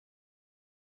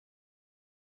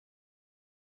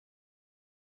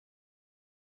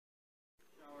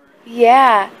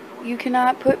Yeah, you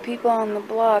cannot put people on the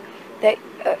block that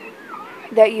uh,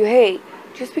 that you hate.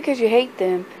 Just because you hate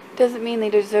them doesn't mean they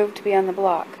deserve to be on the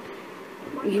block.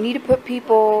 You need to put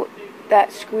people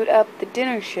that screwed up the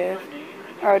dinner shift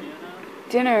or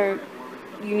dinner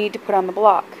you need to put on the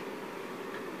block.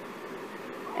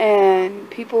 And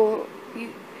people,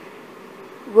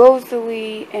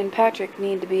 Rosalie and Patrick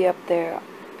need to be up there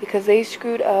because they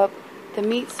screwed up the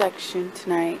meat section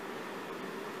tonight.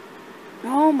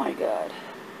 Oh my god.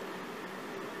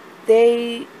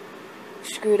 They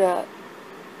screwed up.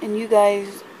 And you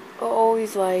guys are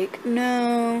always like,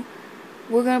 no,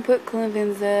 we're going to put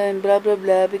Clemens in, blah, blah,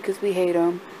 blah, because we hate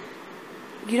them.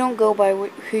 You don't go by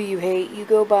who you hate. You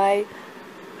go by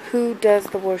who does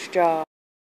the worst job.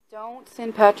 Don't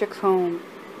send Patrick home.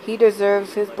 He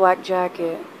deserves his black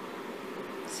jacket.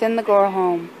 Send the girl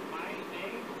home.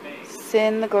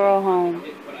 Send the girl home.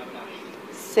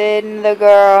 Send the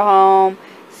girl home.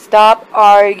 Stop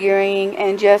arguing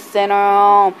and just send her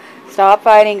home. Stop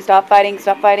fighting, stop fighting,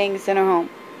 stop fighting, send her home.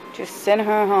 Just send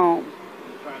her home.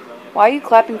 Why are you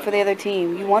clapping for the other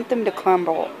team? You want them to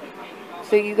crumble.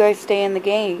 So you guys stay in the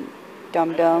game,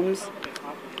 dum-dums.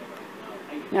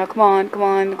 Now come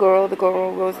on, the girl,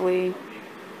 Rosalie.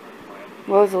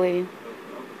 Rosalie.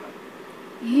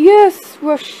 Yes,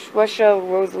 Russia,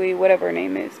 Rosalie, whatever her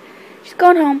name is. She's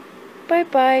gone home.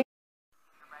 Bye-bye.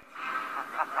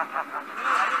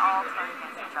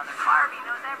 Barbie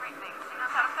knows everything. She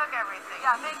knows how to cook everything.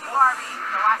 Yeah, thank you, Barbie.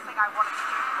 The last thing I wanted to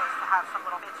do was to have some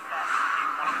little bitch fest.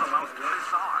 One of the most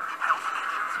bizarre health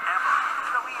kitchens ever.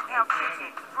 So we in health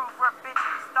kitchens, prove we're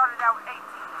bitches. Started out 18,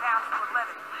 down to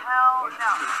 11. Hell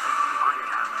no.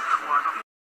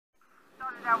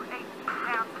 Started out 18,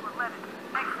 down to 11.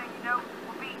 Next thing you know,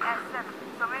 we'll be at 7.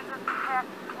 So enter the path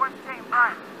towards James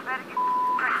Bryan. Better get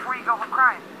straight before you go home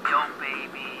crying. Yo,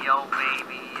 baby, yo,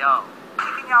 baby, yo.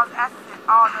 Kicking y'all's asses in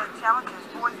all the challenges.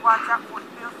 Boys, watch out for the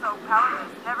feel so powerless.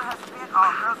 Never has been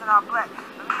all girls and all black.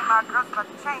 But me and my girls about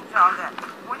to change all that.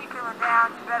 When you feeling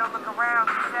down, you better look around.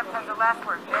 Chef has the last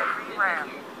word every round.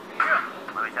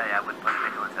 Let me tell you, I wouldn't put a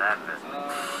nickel into that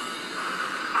business.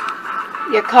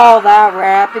 You call that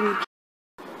rapping?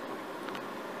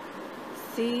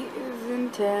 Season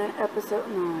 10, episode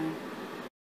 9.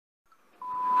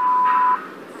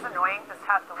 This is annoying. Just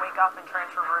have to wake up and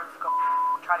transfer rooms,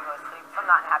 try to go to sleep. So I'm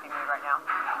not in a happy mood right now.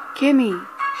 Kimmy,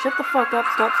 shut the fuck up,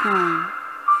 stop snoring.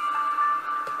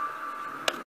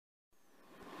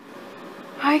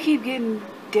 I keep getting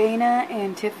Dana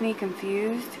and Tiffany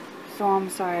confused, so I'm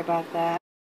sorry about that.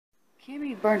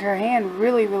 Kimmy burned her hand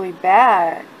really, really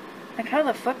bad. Like, how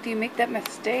the fuck do you make that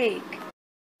mistake?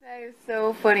 That is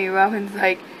so funny. Robin's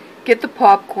like, get the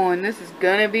popcorn, this is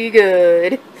gonna be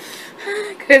good.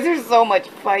 Because there's so much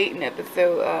fight in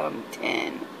episode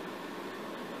 10.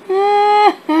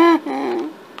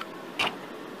 I'm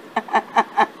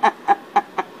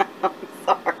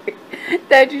sorry.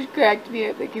 That just cracked me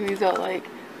up. Like, Kimmy's all like,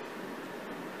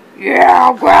 yeah,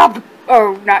 I'll grab the...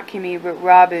 Or, not Kimmy, but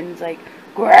Robin's like,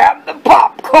 grab the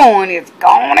popcorn, it's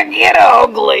gonna get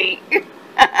ugly.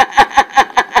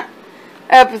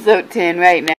 Episode 10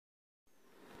 right now.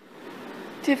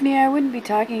 Tiffany, I wouldn't be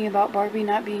talking about Barbie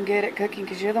not being good at cooking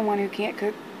because you're the one who can't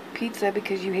cook pizza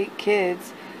because you hate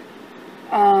kids.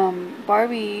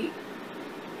 Barbie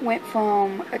went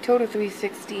from a total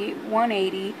 360,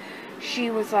 180. She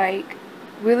was like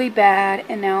really bad,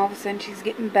 and now all of a sudden she's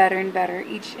getting better and better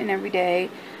each and every day.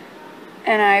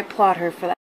 And I applaud her for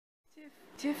that.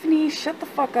 Tiffany, shut the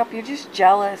fuck up. You're just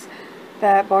jealous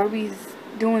that Barbie's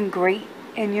doing great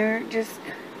and you're just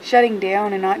shutting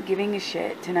down and not giving a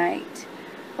shit tonight.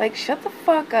 Like, shut the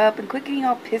fuck up and quit getting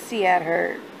all pissy at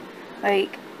her.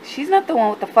 Like, she's not the one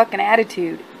with the fucking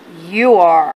attitude. You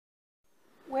are.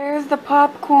 Where's the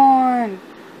popcorn?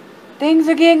 Things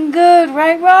are getting good,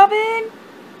 right, Robin?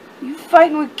 You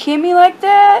fighting with Kimmy like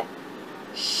that?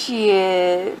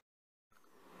 Shit.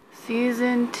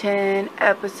 Season 10,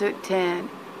 episode 10.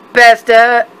 Best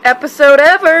episode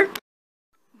ever.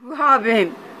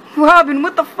 Robin,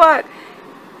 what the fuck?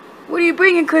 What are you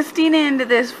bringing Christina into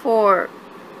this for?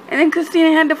 And then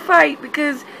Christina had to fight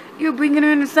because you're bringing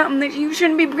her into something that you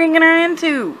shouldn't be bringing her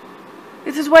into.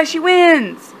 This is why she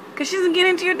wins. Because she doesn't get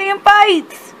into your damn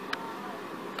fights.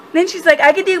 Then she's like,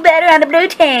 I could do better on the blue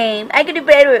team. I could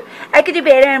do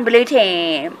better on blue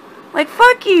team. Like,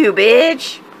 fuck you,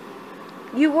 bitch.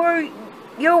 You're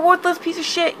a worthless piece of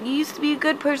shit. You used to be a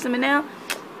good person, but now,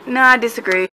 no, I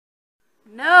disagree.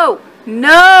 No.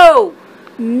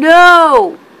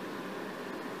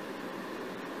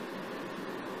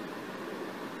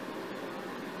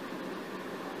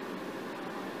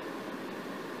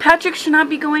 Patrick should not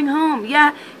be going home.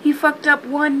 Yeah, he fucked up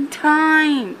one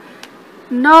time.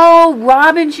 No,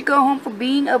 Robin should go home for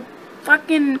being a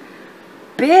fucking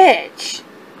bitch.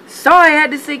 Sorry I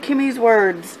had to say Kimmy's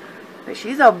words, but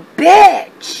she's a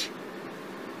bitch.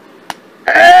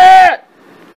 What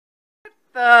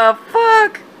the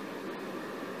fuck?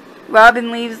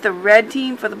 Robin leaves the red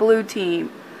team for the blue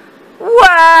team.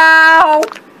 Wow!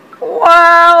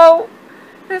 Wow!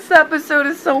 This episode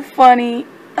is so funny.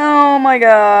 Oh my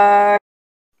god.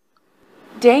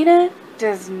 Dana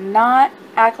does not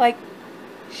act like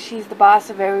she's the boss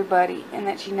of everybody and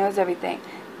that she knows everything.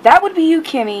 That would be you,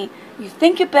 Kimmy. You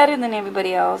think you're better than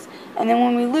everybody else, and then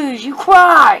when we lose, you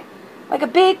cry like a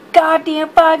big goddamn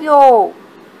 5-year-old.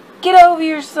 Get over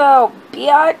yourself,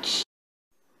 bitch.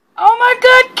 Oh my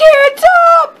god, Carrot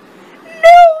Top!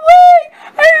 No way!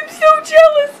 I am so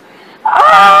jealous!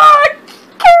 Ah!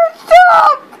 Carrot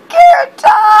Top! Carrot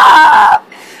Top!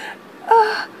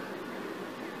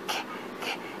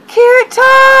 Carrot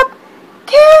Top!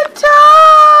 Carrot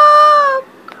Top!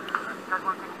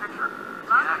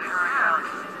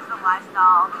 This is the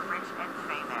lifestyle of the rich and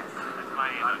famous. That's my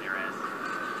hand on your ass.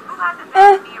 Who has it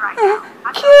better than me right now?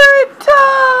 Carrot Top!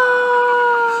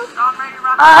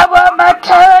 I want my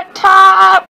Carrot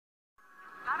Top! I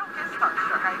don't get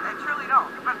starstruck. I truly don't.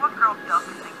 But what girl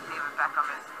doesn't think David Beckham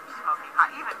is smoking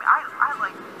hot? Even I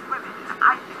like women.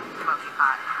 I think he's smoking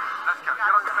hot. Let's go.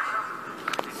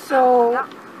 So,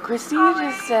 Christina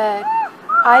just said,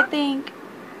 I think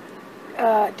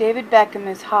David Beckham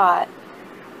is hot,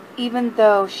 even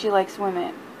though she likes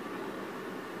women.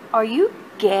 Are you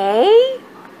gay?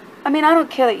 I mean, I don't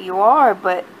care that you are,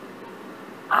 but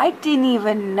I didn't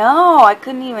even know. I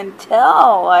couldn't even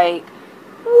tell. Like,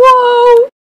 whoa!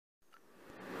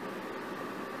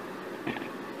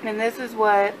 And this is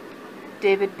what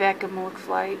David Beckham looks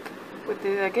like. With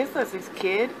I guess that's his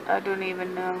kid. I don't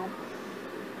even know.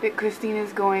 But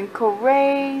Christina's going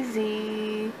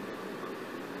crazy.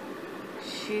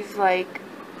 She's like,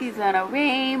 he's on a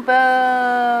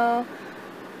rainbow,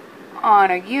 on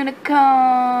a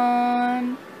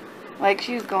unicorn. Like,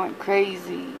 she was going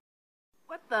crazy.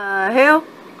 What the hell?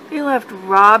 He left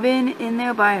Robin in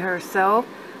there by herself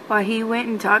while he went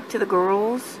and talked to the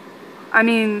girls. I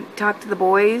mean, talked to the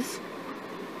boys.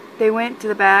 They went to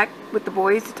the back with the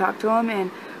boys to talk to him,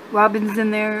 and Robin's in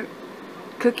there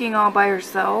cooking all by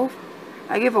herself.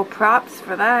 I give her props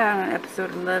for that on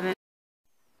episode 11.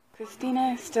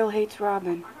 Christina still hates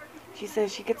Robin. She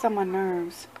says she gets on my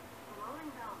nerves.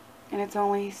 And it's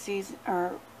only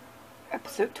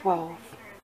episode 12.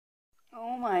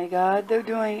 Oh my god, they're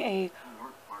doing a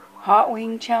hot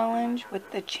wing challenge with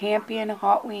the champion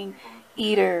hot wing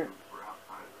eater.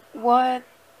 What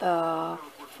the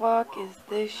fuck is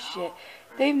this shit?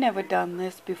 They've never done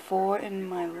this before in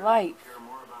my life.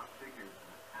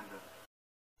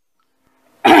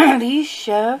 These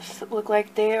chefs look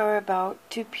like they are about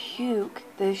to puke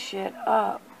this shit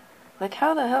up. Like,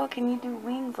 how the hell can you do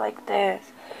wings like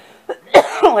this?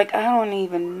 Like, I don't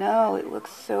even know. It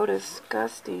looks so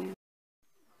disgusting.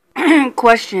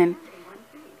 Question.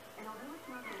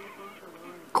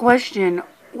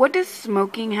 What does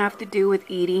smoking have to do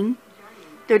with eating?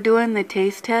 They're doing the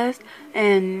taste test,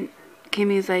 and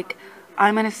Kimmy's like,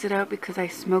 I'm gonna sit out because I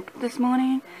smoked this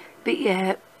morning. But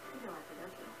yet,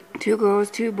 2 girls,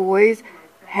 2 boys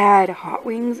had hot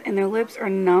wings, and their lips are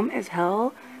numb as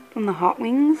hell from the hot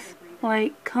wings.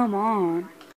 Like, come on.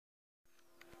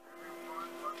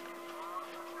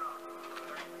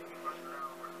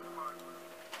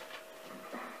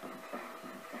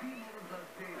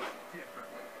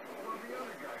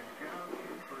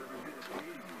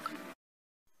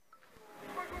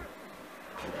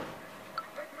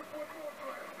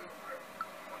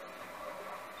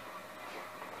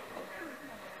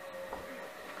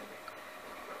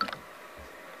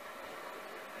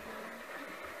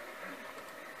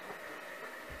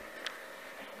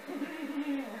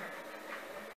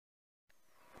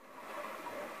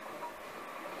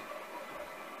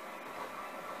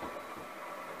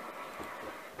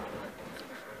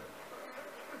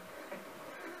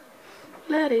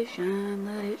 Let it shine,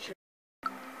 let it shine.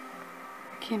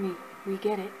 Kimmy, we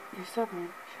get it. You're stubborn.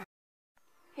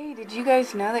 Hey, did you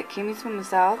guys know that Kimmy's from the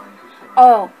South?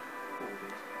 Oh,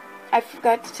 I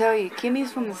forgot to tell you.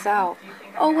 Kimmy's from the South.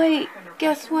 Oh, wait.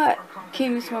 Guess what?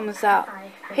 Kimmy's from the South.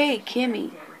 Hey,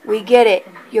 Kimmy, we get it.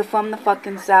 You're from the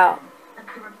fucking South.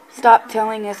 Stop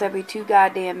telling us every 2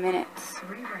 goddamn minutes.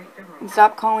 And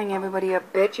stop calling everybody a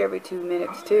bitch every 2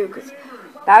 minutes, too, because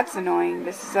that's annoying.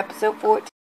 This is episode 14.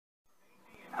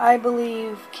 I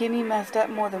believe Kimmy messed up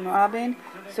more than Robin,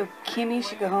 so Kimmy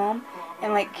should go home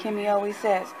And like Kimmy always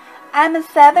says, I'm a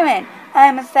Southern.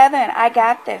 I'm a Southern. I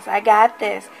got this. I got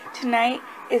this. Tonight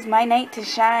is my night to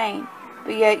shine.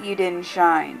 But yet you didn't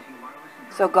shine.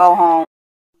 So go home.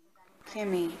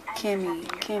 Kimmy, Kimmy,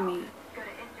 Kimmy.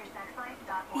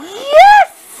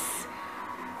 Yes!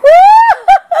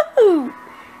 Woo!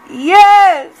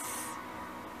 Yes!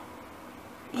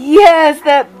 Yes,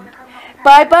 that...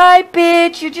 Bye-bye,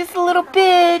 bitch. You're just a little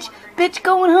bitch. Bitch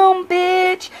going home,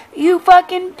 bitch. You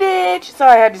fucking bitch.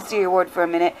 Sorry, I had to say your word for a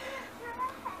minute.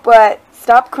 But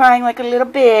stop crying like a little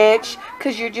bitch,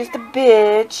 because you're just a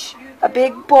bitch. A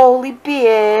big, bowly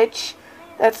bitch.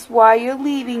 That's why you're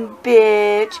leaving,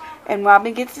 bitch. And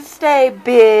Robin gets to stay,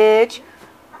 bitch.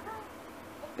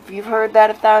 If you've heard that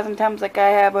 1,000 times like I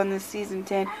have on this season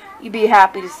 10, you'd be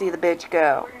happy to see the bitch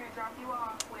go.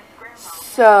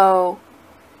 So,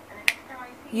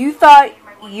 you thought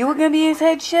you were going to be his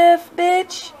head chef,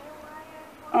 bitch?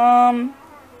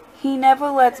 He never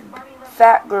lets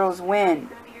fat girls win.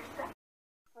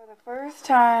 For the first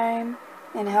time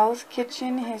in Hell's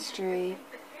Kitchen history,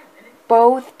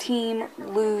 both team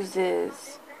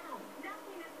loses.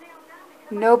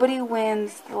 Nobody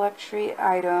wins the luxury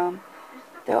item.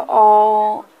 They're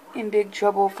all in big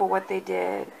trouble for what they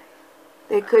did.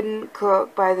 They couldn't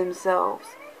cook by themselves.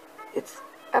 It's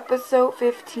episode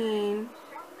 15.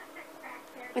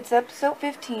 It's episode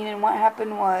 15, and what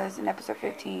happened was, in episode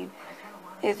 15,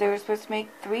 is they were supposed to make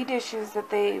 3 dishes that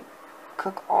they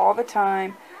cook all the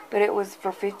time, but it was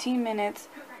for 15 minutes,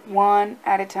 one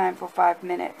at a time for 5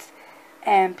 minutes.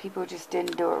 And people just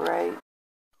didn't do it right.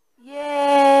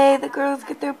 Yay! The girls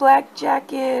get their black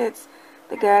jackets.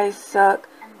 The guys suck.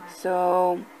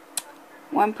 So,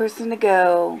 one person to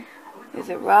go. Is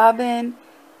it Robin?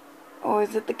 Or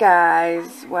is it the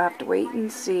guys? We'll have to wait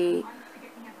and see.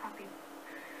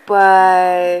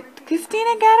 But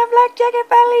Christina got a black jacket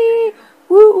finally.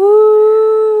 Woo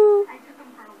woo!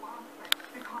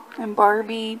 And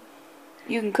Barbie,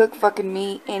 you can cook fucking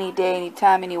meat any day,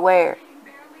 anytime, anywhere.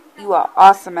 You are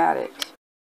awesome at it.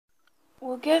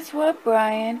 Well, guess what,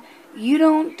 Brian? You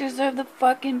don't deserve the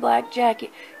fucking black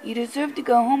jacket. You deserve to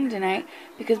go home tonight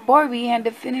because Barbie had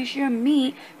to finish your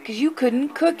meat because you couldn't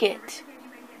cook it.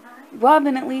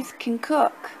 Robin at least can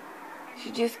cook.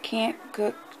 She just can't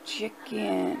cook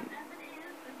chicken.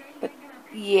 But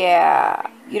yeah,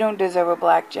 you don't deserve a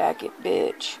black jacket,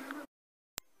 bitch.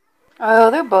 Oh,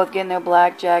 they're both getting their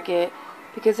black jacket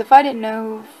because if I didn't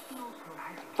know who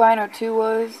Final 2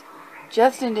 was,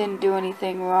 Justin didn't do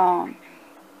anything wrong.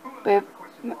 But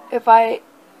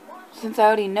since I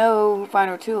already know who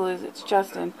Final 2 is, it's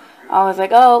Justin, I was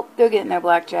like, oh, they're getting their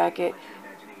black jacket.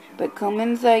 But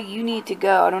Clemenza, you need to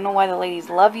go. I don't know why the ladies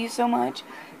love you so much,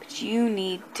 but you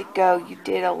need to go. You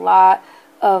did a lot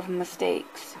of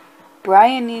mistakes.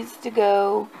 Brian needs to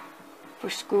go for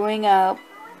screwing up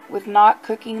with not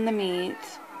cooking the meat.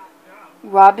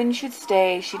 Robin should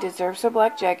stay. She deserves her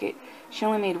black jacket. She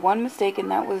only made one mistake, and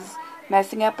that was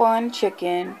messing up on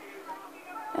chicken.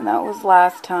 And that was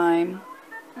last time.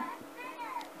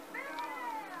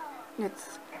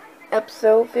 It's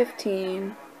episode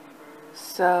 15.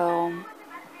 So,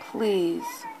 please.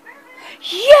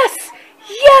 Yes!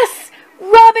 Yes!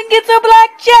 Robin gets her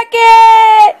black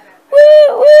jacket!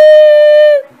 Woo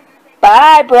woo!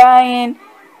 Bye, Brian.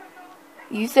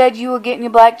 You said you were getting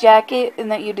your black jacket and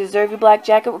that you deserve your black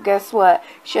jacket. Well, guess what?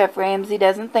 Chef Ramsay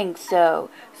doesn't think so.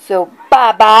 So,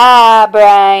 bye-bye,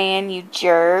 Brian, you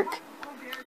jerk.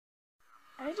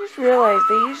 I just realized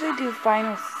they usually do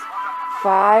final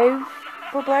 5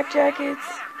 for black jackets.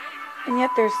 And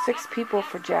yet there's 6 people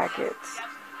for jackets.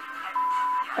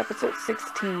 Episode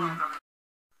 16.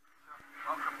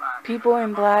 People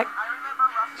in black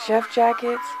chef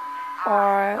jackets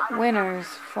are winners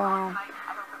from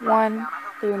 1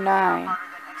 through 9.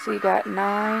 So you got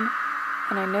 9,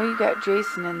 and I know you got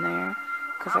Jason in there,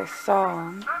 because I saw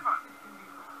him.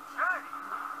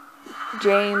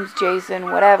 James,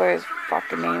 Jason, whatever his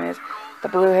fucking name is. The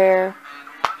blue hair.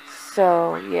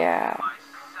 So, yeah.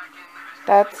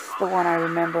 That's the one I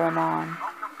remember him on.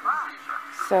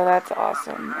 So that's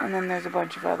awesome. And then there's a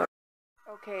bunch of other.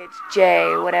 Okay, it's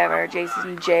Jay, whatever.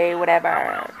 Jason J,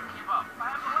 whatever.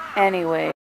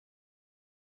 Anyway.